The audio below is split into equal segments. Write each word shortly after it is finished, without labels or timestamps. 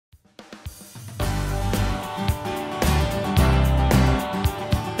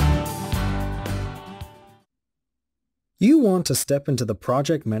You want to step into the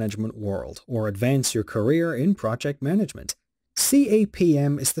project management world or advance your career in project management.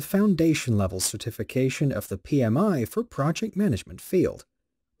 CAPM is the foundation level certification of the PMI for project management field.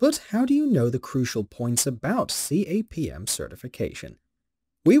 But how do you know the crucial points about CAPM certification?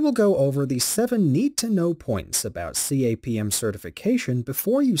 We will go over the 7 need-to-know points about CAPM certification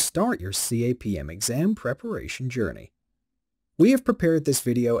before you start your CAPM exam preparation journey. We have prepared this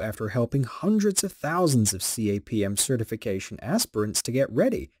video after helping hundreds of thousands of CAPM certification aspirants to get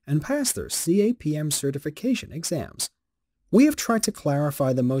ready and pass their CAPM certification exams. We have tried to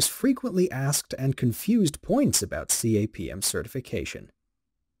clarify the most frequently asked and confused points about CAPM certification.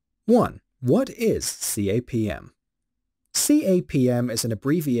 1. What is CAPM? CAPM is an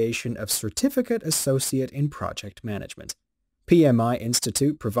abbreviation of Certificate Associate in Project Management. PMI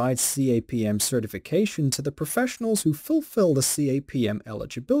Institute provides CAPM certification to the professionals who fulfill the CAPM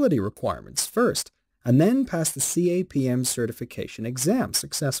eligibility requirements first, and then pass the CAPM certification exam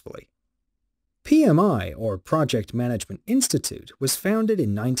successfully. PMI, or Project Management Institute, was founded in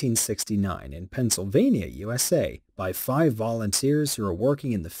 1969 in Pennsylvania, USA, by 5 volunteers who are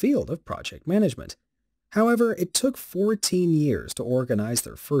working in the field of project management. However, it took 14 years to organize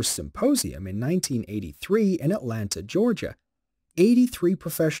their first symposium in 1983 in Atlanta, Georgia. 83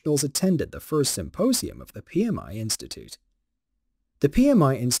 professionals attended the first symposium of the PMI Institute. The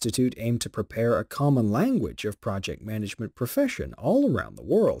PMI Institute aimed to prepare a common language of project management profession all around the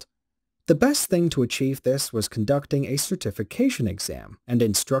world. The best thing to achieve this was conducting a certification exam and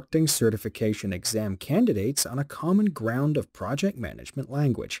instructing certification exam candidates on a common ground of project management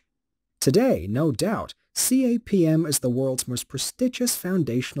language. Today, no doubt, CAPM is the world's most prestigious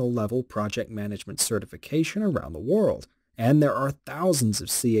foundational level project management certification around the world, and there are thousands of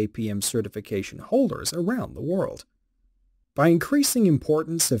CAPM certification holders around the world. By increasing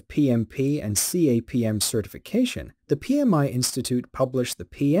importance of PMP and CAPM certification, the PMI Institute published the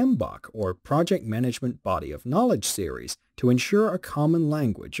PMBOK, or Project Management Body of Knowledge series, to ensure a common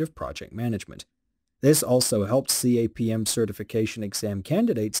language of project management. This also helped CAPM certification exam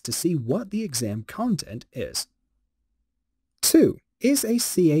candidates to see what the exam content is. 2. Is a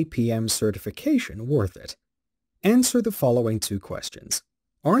CAPM certification worth it? Answer the following 2 questions.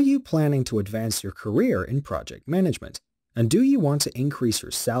 Are you planning to advance your career in project management? And do you want to increase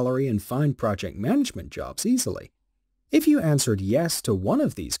your salary and find project management jobs easily? If you answered yes to one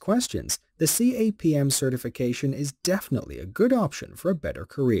of these questions, the CAPM certification is definitely a good option for a better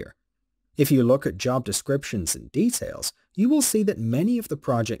career. If you look at job descriptions and details, you will see that many of the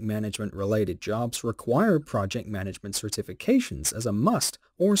project management-related jobs require project management certifications as a must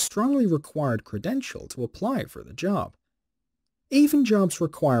or strongly required credential to apply for the job. Even jobs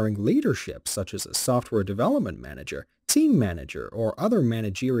requiring leadership, such as a software development manager, team manager, or other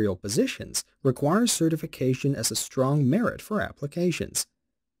managerial positions, require certification as a strong merit for applications.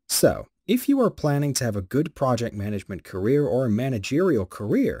 So, if you are planning to have a good project management career or a managerial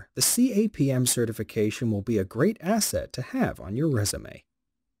career, the CAPM certification will be a great asset to have on your resume.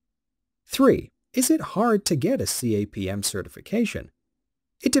 3. Is it hard to get a CAPM certification?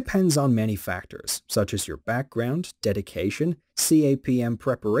 It depends on many factors, such as your background, dedication, CAPM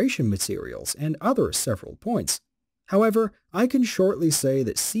preparation materials, and other several points. However, I can shortly say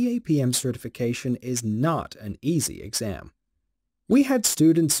that CAPM certification is not an easy exam. We had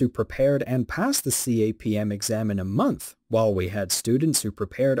students who prepared and passed the CAPM exam in a month, while we had students who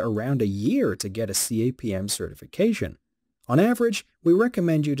prepared around a year to get a CAPM certification. On average, we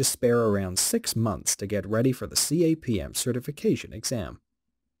recommend you to spare around 6 months to get ready for the CAPM certification exam.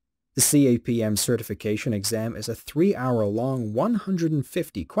 The CAPM certification exam is a 3-hour-long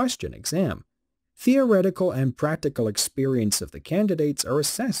 150-question exam. Theoretical and practical experience of the candidates are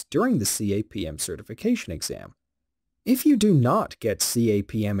assessed during the CAPM certification exam. If you do not get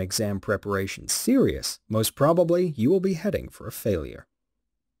CAPM exam preparation serious, most probably you will be heading for a failure.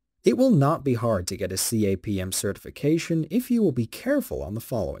 It will not be hard to get a CAPM certification if you will be careful on the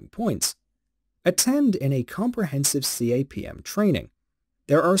following points. Attend in a comprehensive CAPM training.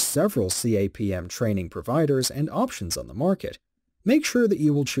 There are several CAPM training providers and options on the market. Make sure that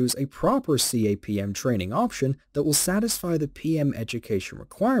you will choose a proper CAPM training option that will satisfy the PM education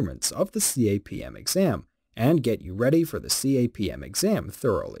requirements of the CAPM exam and get you ready for the CAPM exam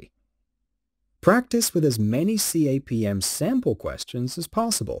thoroughly. Practice with as many CAPM sample questions as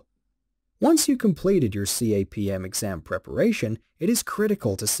possible. Once you completed your CAPM exam preparation, it is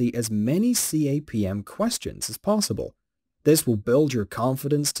critical to see as many CAPM questions as possible. This will build your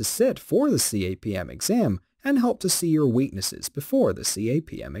confidence to sit for the CAPM exam and help to see your weaknesses before the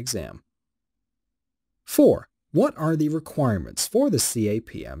CAPM exam. 4. What are the requirements for the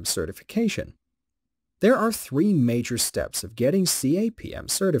CAPM certification? There are three major steps of getting CAPM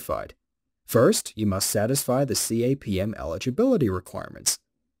certified. First, you must satisfy the CAPM eligibility requirements.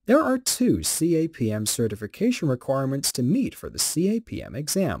 There are two CAPM certification requirements to meet for the CAPM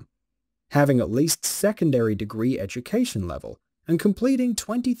exam: having at least secondary degree education level and completing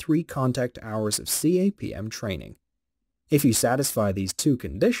 23 contact hours of CAPM training. If you satisfy these two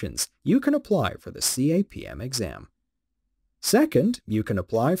conditions, you can apply for the CAPM exam. Second, you can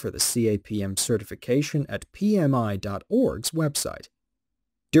apply for the CAPM certification at PMI.org's website.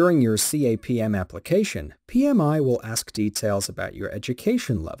 During your CAPM application, PMI will ask details about your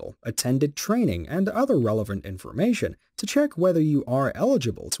education level, attended training, and other relevant information to check whether you are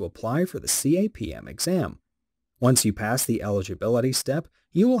eligible to apply for the CAPM exam. Once you pass the eligibility step,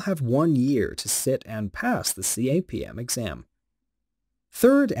 you will have 1 year to sit and pass the CAPM exam.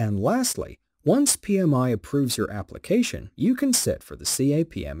 Third and lastly, once PMI approves your application, you can sit for the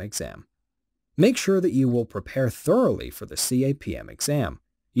CAPM exam. Make sure that you will prepare thoroughly for the CAPM exam.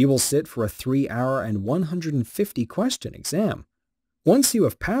 You will sit for a 3-hour and 150-question exam. Once you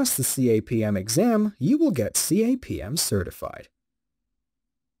have passed the CAPM exam, you will get CAPM certified.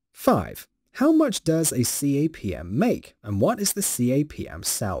 5. How much does a CAPM make, and what is the CAPM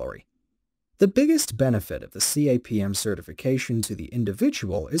salary? The biggest benefit of the CAPM certification to the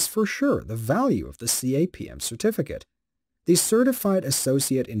individual is for sure the value of the CAPM certificate. The Certified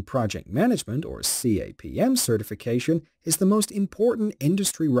Associate in Project Management, or CAPM certification, is the most important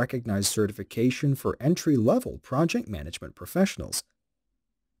industry-recognized certification for entry-level project management professionals.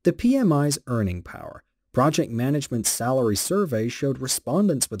 The PMI's Earning Power Project Management Salary Survey showed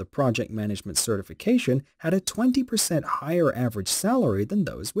respondents with a project management certification had a 20% higher average salary than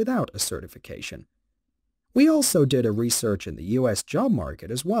those without a certification. We also did a research in the U.S. job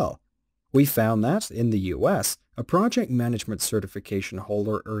market as well. We found that, in the U.S., a project management certification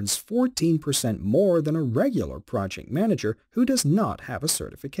holder earns 14% more than a regular project manager who does not have a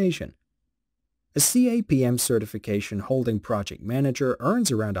certification. A CAPM certification holding project manager earns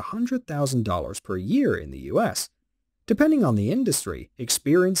around $100,000 per year in the U.S. Depending on the industry,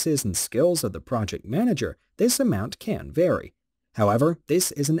 experiences, and skills of the project manager, this amount can vary. However,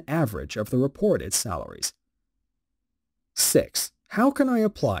 this is an average of the reported salaries. 6. How can I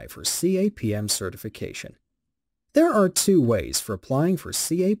apply for CAPM certification? There are two ways for applying for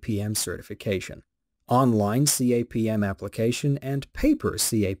CAPM certification: online CAPM application and paper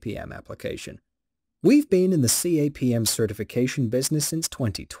CAPM application. We've been in the CAPM certification business since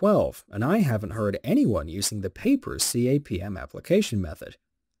 2012, and I haven't heard anyone using the paper CAPM application method.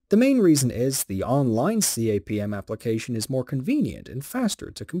 The main reason is the online CAPM application is more convenient and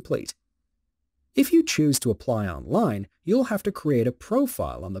faster to complete. If you choose to apply online, you'll have to create a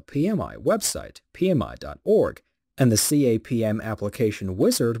profile on the PMI website, pmi.org, and the CAPM application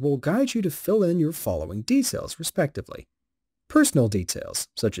wizard will guide you to fill in your following details respectively: personal details,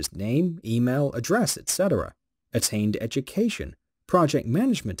 such as name, email, address, etc., attained education, project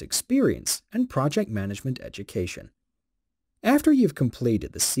management experience, and project management education. After you've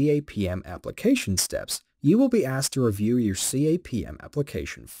completed the CAPM application steps, you will be asked to review your CAPM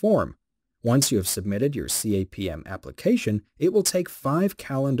application form. Once you have submitted your CAPM application, it will take 5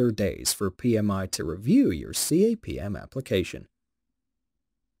 calendar days for PMI to review your CAPM application.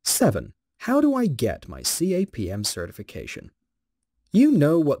 7. How do I get my CAPM certification? You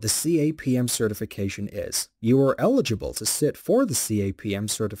know what the CAPM certification is. You are eligible to sit for the CAPM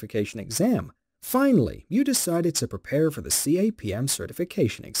certification exam. Finally, you decided to prepare for the CAPM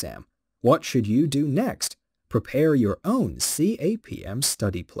certification exam. What should you do next? Prepare your own CAPM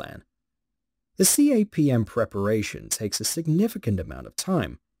study plan. The CAPM preparation takes a significant amount of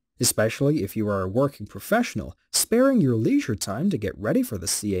time, especially if you are a working professional. Sparing your leisure time to get ready for the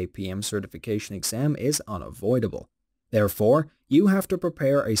CAPM certification exam is unavoidable. Therefore, you have to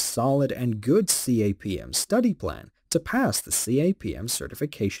prepare a solid and good CAPM study plan to pass the CAPM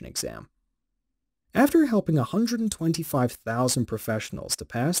certification exam. After helping 125,000 professionals to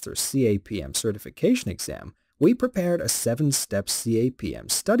pass their CAPM certification exam, we prepared a 7-step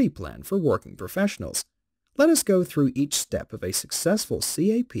CAPM study plan for working professionals. Let us go through each step of a successful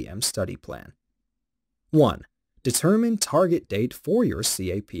CAPM study plan. 1. Determine target date for your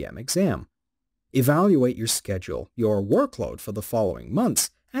CAPM exam. Evaluate your schedule, your workload for the following months,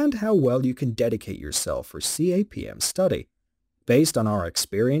 and how well you can dedicate yourself for CAPM study. Based on our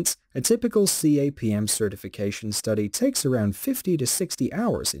experience, a typical CAPM certification study takes around 50 to 60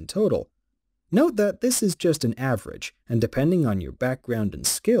 hours in total. Note that this is just an average, and depending on your background and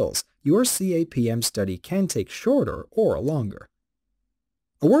skills, your CAPM study can take shorter or longer.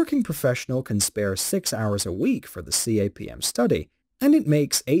 A working professional can spare 6 hours a week for the CAPM study, and it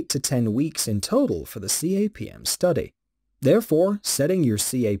makes 8 to 10 weeks in total for the CAPM study. Therefore, setting your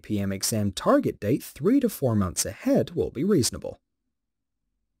CAPM exam target date 3 to 4 months ahead will be reasonable.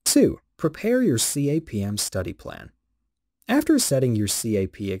 2. Prepare your CAPM study plan. After setting your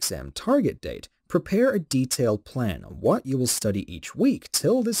CAP exam target date, prepare a detailed plan on what you will study each week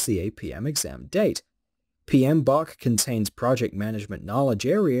till the CAPM exam date. PMBOK contains project management knowledge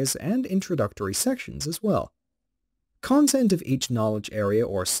areas and introductory sections as well. Content of each knowledge area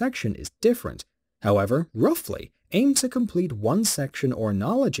or section is different. However, roughly, aim to complete one section or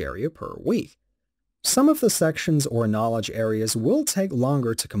knowledge area per week. Some of the sections or knowledge areas will take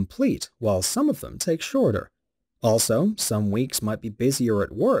longer to complete, while some of them take shorter. Also, some weeks might be busier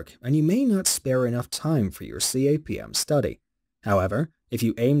at work, and you may not spare enough time for your CAPM study. However, if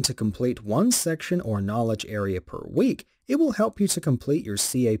you aim to complete one section or knowledge area per week, it will help you to complete your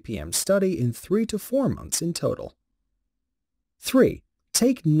CAPM study in 3 to 4 months in total. 3.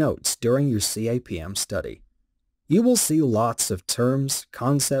 Take notes during your CAPM study. You will see lots of terms,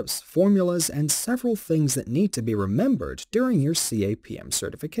 concepts, formulas, and several things that need to be remembered during your CAPM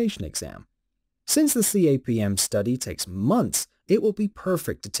certification exam. Since the CAPM study takes months, it will be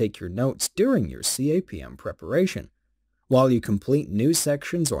perfect to take your notes during your CAPM preparation. While you complete new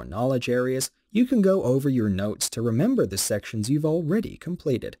sections or knowledge areas, you can go over your notes to remember the sections you've already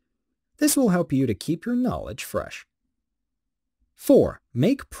completed. This will help you to keep your knowledge fresh. 4.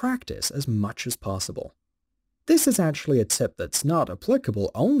 Make practice as much as possible. This is actually a tip that's not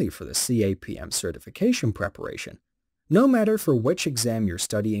applicable only for the CAPM certification preparation. No matter for which exam you're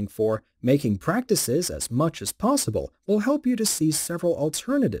studying for, making practices as much as possible will help you to see several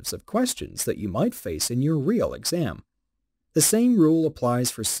alternatives of questions that you might face in your real exam. The same rule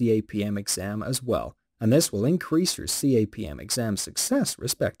applies for CAPM exam as well, and this will increase your CAPM exam success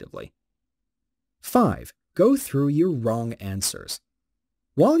respectively. 5. Go through your wrong answers.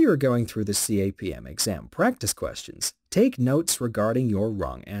 While you're going through the CAPM exam practice questions, take notes regarding your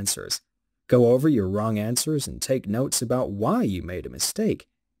wrong answers. Go over your wrong answers and take notes about why you made a mistake.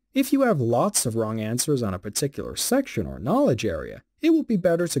 If you have lots of wrong answers on a particular section or knowledge area, it will be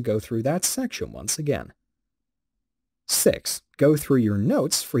better to go through that section once again. 6. Go through your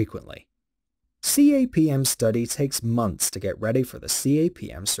notes frequently. CAPM study takes months to get ready for the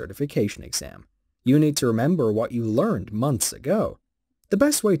CAPM certification exam. You need to remember what you learned months ago. The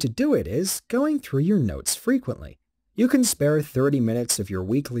best way to do it is going through your notes frequently. You can spare 30 minutes of your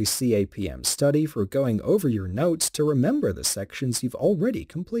weekly CAPM study for going over your notes to remember the sections you've already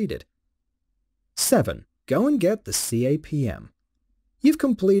completed. 7. Go and get the CAPM. You've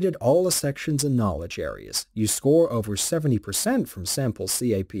completed all the sections and knowledge areas. You score over 70% from sample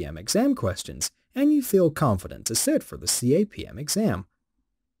CAPM exam questions, and you feel confident to sit for the CAPM exam.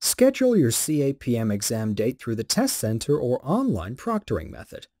 Schedule your CAPM exam date through the test center or online proctoring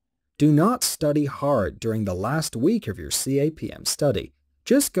method. Do not study hard during the last week of your CAPM study.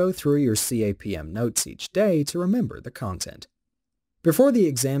 Just go through your CAPM notes each day to remember the content. Before the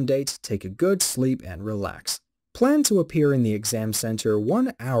exam date, take a good sleep and relax. Plan to appear in the exam center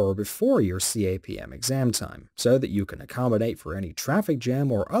 1 hour before your CAPM exam time, so that you can accommodate for any traffic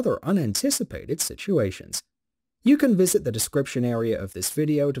jam or other unanticipated situations. You can visit the description area of this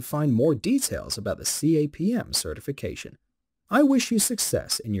video to find more details about the CAPM certification. I wish you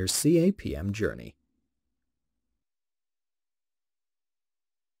success in your CAPM journey.